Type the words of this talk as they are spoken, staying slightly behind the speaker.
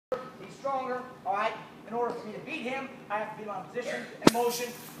stronger, all right? In order for me to beat him, I have to beat him on position and motion.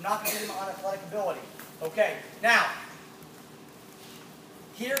 I'm not going to beat him on athletic ability. Okay, now,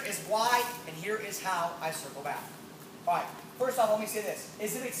 here is why and here is how I circle back. All right, first off, let me say this.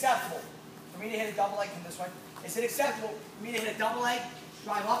 Is it acceptable for me to hit a double leg from this way? Is it acceptable for me to hit a double leg,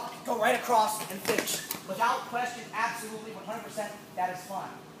 drive up, go right across, and finish? Without question, absolutely, 100%, that is fine.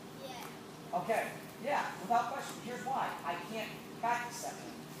 Yeah. Okay, yeah, without question. Here's why. I can't practice that.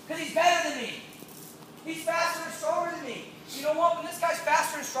 Because he's better than me. He's faster and stronger than me. You know what? When this guy's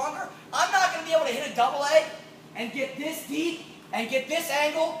faster and stronger, I'm not going to be able to hit a double leg and get this deep and get this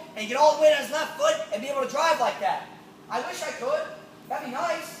angle and get all the way to his left foot and be able to drive like that. I wish I could. That'd be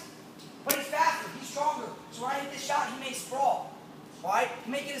nice. But he's faster. He's stronger. So when I hit this shot, he may sprawl. All right?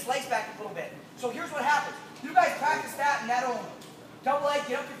 He may get his legs back a little bit. So here's what happens. You guys practice that and that only. Double leg,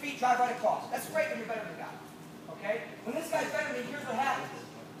 get up your feet, drive right across. That's great when you're better than the guy. Okay? When this guy's better than me, here's what happens.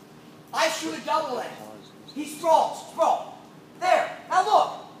 I shoot a double leg. He sprawls. Sprawl. There. Now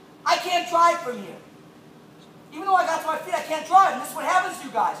look. I can't drive from here. Even though I got to my feet, I can't drive. And this is what happens to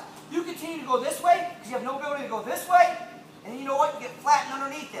you guys. You continue to go this way because you have no ability to go this way. And you know what? You get flattened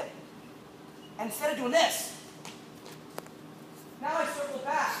underneath it. And instead of doing this, now I circle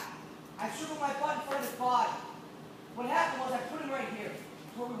back. I circle my butt in front of his body. What happened was I put him right here,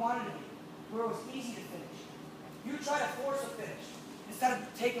 where we wanted to be, where it was easy to finish. You try to force a finish instead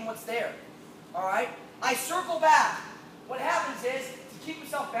of taking what's there. All right? I circle back. What happens is, to keep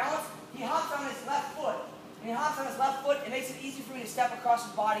himself balanced, he hops on his left foot. And he hops on his left foot, and it makes it easy for me to step across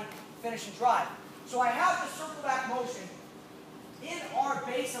his body, finish, and drive. So I have the circle back motion in our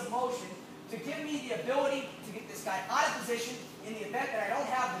base of motion to give me the ability to get this guy out of position in the event that I don't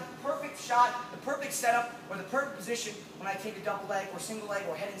have the perfect shot, the perfect setup, or the perfect position when I take a double leg or single leg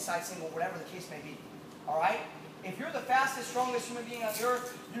or head inside single, whatever the case may be. All right? If you're the fastest, strongest human being on the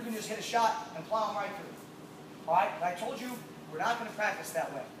earth, you can just hit a shot and plow him right through. All right? But I told you, we're not going to practice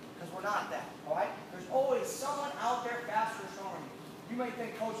that way because we're not that. All right? There's always someone out there faster or stronger than you. You may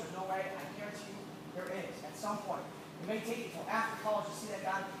think, Coach, there's no way. I guarantee you there is at some point. It may take you until after college to see that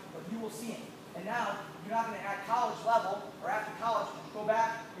guy, but you will see him. And now, you're not going to, at college level, or after college, go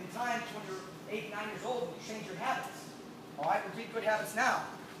back in time to when you're 8, 9 years old and you change your habits. All right? Repeat good habits now.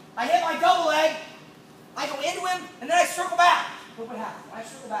 I hit my double leg, I go into him, and then I circle back. Look what happens. When I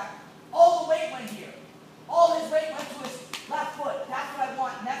circle back, all the weight went here. All his weight went to his left foot. That's what I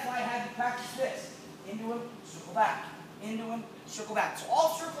want, and that's why I had you practice this. Into him, circle back. Into him, circle back. So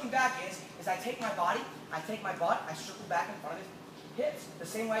all circling back is I take my body, I take my butt, I circle back in front of his hips. The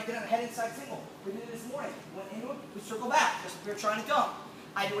same way I did on the head inside single. We did it this morning. Went into him, we circle back, just like we were trying to dump.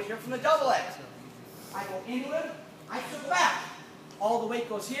 I do it here from the double leg. I go into him, I circle back. All the weight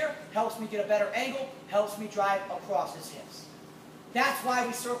goes here, helps me get a better angle, helps me drive across his hips. That's why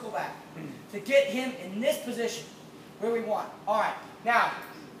we circle back. To get him in this position, where we want. All right, now,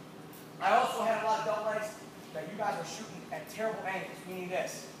 I also had a lot of double legs that you guys are shooting at terrible angles, meaning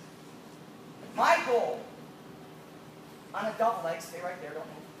this. My goal on a double leg, stay right there, don't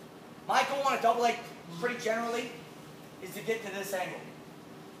move. My goal on a double leg, pretty generally, is to get to this angle.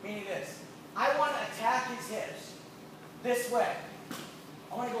 Meaning this. I want to attack his hips this way.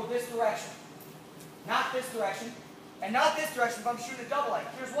 I want to go this direction. Not this direction. And not this direction if I'm shooting a double leg.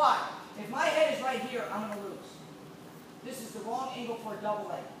 Here's why. If my head is right here, I'm going to lose. This is the wrong angle for a double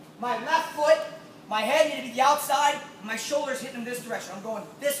leg. My left foot, my head needs to be the outside, and my shoulders hitting in this direction. I'm going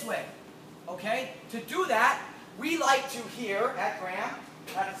this way. Okay? To do that, we like to here at Graham,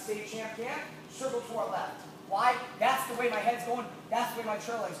 at the state champ camp, circle to our left. Why? That's the way my head's going. That's the way my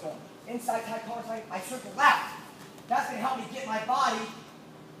trail leg's going. Inside tight corner tight, I circle left. That's going to help me get my body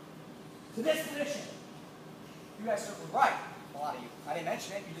to this position. You guys circled right, a lot of you. I didn't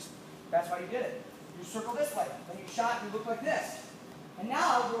mention it, that's why you did it. You circle this way. When you shot, you look like this. And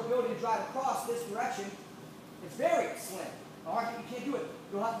now your ability to drive across this direction is very slim. All right, you can't do it.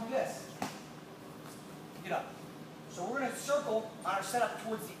 You'll have to do this. Get up. So we're going to circle on our setup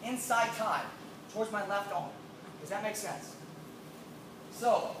towards the inside tie, towards my left arm. Does that make sense?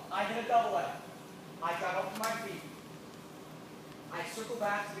 So, I hit a double leg. I drive up to my feet. I circle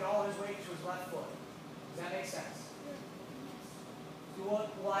back to get all of his weight to his left foot. Does that make sense? Will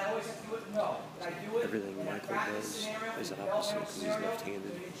I always have to do it? No. But I do it Everything in a Michael practice does scenario, is in a opposite developmental because he's scenario, left-handed.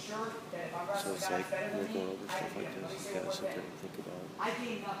 to ensure that if I'm So wrestling it's guys like better than we're me, going over I stuff beat like him. Let me this. say You it gotta one sit there thing. and think about it. I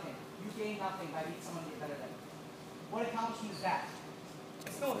gain nothing. You gain nothing by beating someone to get better than me. What accomplishment is that?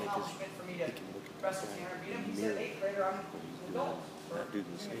 It's no accomplishment for me to wrestle Tanner and beat him. He's an 8th grader. I'm an adult. Not do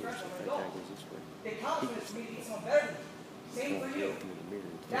the same. Freshman, I'm an That adult. guy goes this way. The accomplishment is for me to beat someone better than me. Same for you. Look in the mirror.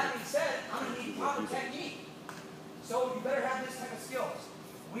 That being said, I'm going to need proper technique. So you better have this type of skills.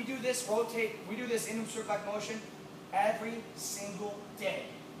 We do this we do this in circle back motion every single day.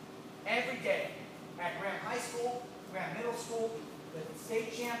 Every day. At Graham High School, Graham Middle School, the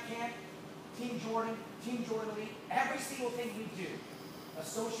state champ camp, Team Jordan Elite, every single thing we do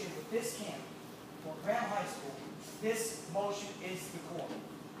associated with this camp for Graham High School, this motion is the core.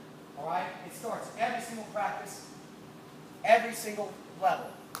 Alright? It starts every single practice, every single level.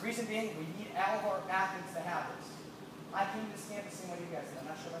 Reason being, we need all of our athletes to have this. I came to this camp the same way you guys did. I'm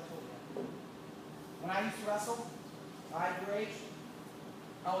not sure if I told you. When I used to wrestle, at your age,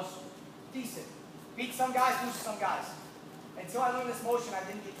 I was decent. Beat some guys, lose some guys. Until I learned this motion, I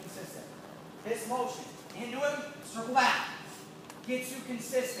didn't get consistent. This motion, into him, circle back. Gets you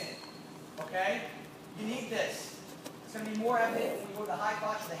consistent. Okay? You need this. It's going to be more evident when you go to the high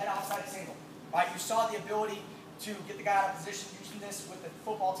clutch or the head outside single. Right? You saw the ability to get the guy out of position using this with the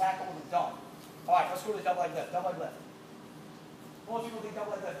football tackle with the dunk. Alright, let's go to the double leg lift. Double leg lift. Most people think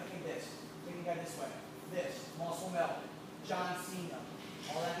double leg lift, they think this. They think this way. This. Muscle melt. John Cena.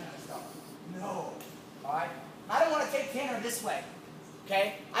 All that kind of stuff. No. Alright? I don't want to take Tanner this way.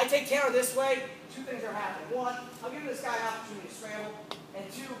 Okay? I take Tanner this way, two things are happening. One, I'm giving this guy an opportunity to scramble. And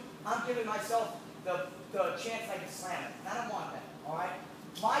two, I'm giving myself the chance I can slam it. And I don't want that. Alright?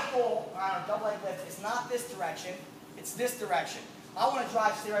 My goal on a double leg lift is not this direction, it's this direction. I want to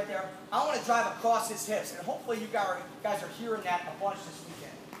drive, stay right there. I want to drive across his hips. And hopefully you guys are hearing that a bunch this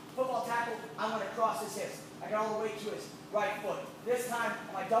weekend. Football tackle, I want to cross his hips. I get all the way to his right foot. This time,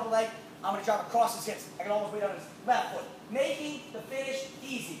 on my double leg, I'm going to drive across his hips. I get all the way down his left foot. Making the finish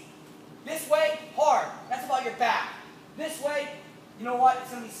easy. This way, hard. That's about your back. This way, you know what?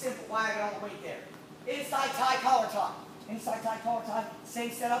 It's going to be simple. Why I got all the weight there. Inside tie, collar tie. Inside tie, collar tie.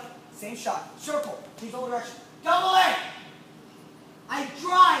 Same setup, same shot. Circle. Change all direction. Double leg. I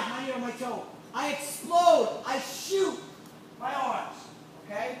drive my knee on my toe. I explode. I shoot my arms.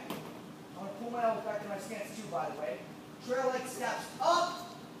 Okay? I'm going to pull my elbows back to my stance too, by the way. Trail leg steps up.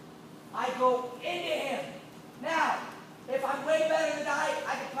 I go into him. Now, if I'm way better than I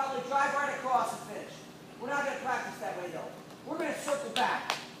could probably drive right across and finish. We're not going to practice that way, though. We're going to circle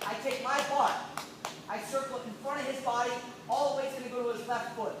back. I take my butt. I circle it in front of his body. All the weight's going to go to his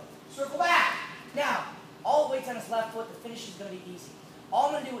left foot. Circle back. Now, all the weight's on his left foot. The finish is going to be easy. All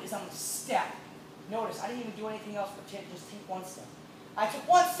I'm going to do is I'm going to step. Notice, I didn't even do anything else but just take one step. I took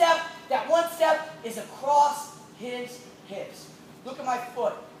one step. That one step is across his hips. Look at my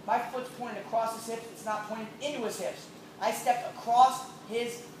foot. My foot's pointing across his hips. It's not pointing into his hips. I stepped across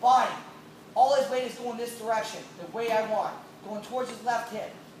his body. All his weight is going this direction, the way I want, going towards his left hip.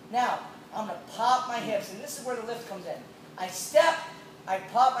 Now, I'm going to pop my hips, and this is where the lift comes in. I step, I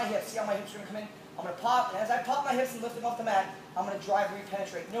pop my hips. See how my hips are going to come in? I'm going to pop, and as I pop my hips and lift them off the mat, I'm going to drive,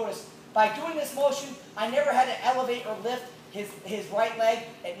 re-penetrate. Notice, by doing this motion, I never had to elevate or lift his right leg.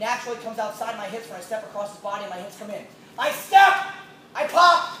 It naturally comes outside my hips when I step across his body and my hips come in. I step, I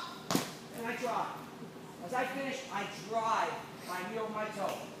pop, and I drive. As I finish, I drive my knee over my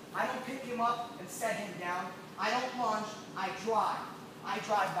toe. I don't pick him up and set him down. I don't lunge, I drive. I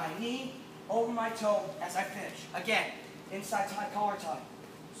drive my knee over my toe as I finish. Again, inside tie, collar tie.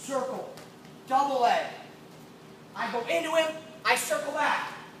 Circle, double leg. I go into him, I circle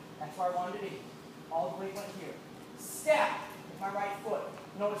back. That's where I wanted to be. All the weight went here. Step with my right foot.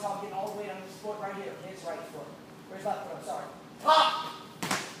 Notice how I'm getting all the weight on this foot right here. His right foot. Or his left foot, I'm sorry. Pop!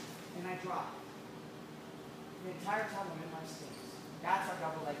 And I drop. The entire time I'm in my stance. That's our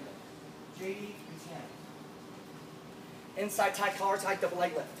double leg lift. JD and Tanner. Inside tie, collar tie, double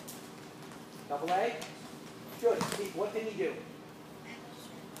leg lift. Double leg. Good. Steve, what did he do?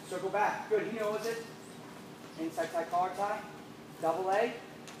 Circle back. Good. He knows it. Inside tie, collar tie. Double leg.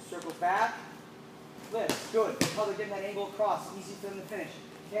 Circle back. Lift. Good. Probably getting that angle across. Easy for them to finish.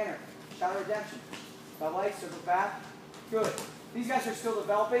 Tanner. Shot of redemption. Double leg. Circle back. Good. These guys are still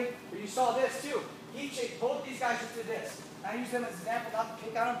developing, but you saw this too. Both these guys just did this. I use them as an example, not to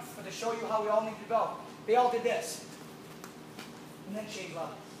pick on them, but to show you how we all need to develop. They all did this. And then change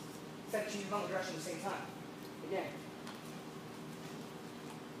level. Instead of changing level direction at the same time. Again.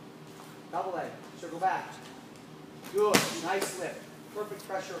 Double leg. Circle back. Good. Nice lift. Perfect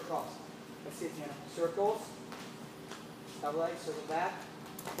pressure across. Let's see it, Tanner. Circles. Double leg. Circle back.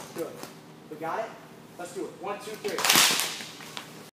 Good. We got it? Let's do it. 1, 2, 3.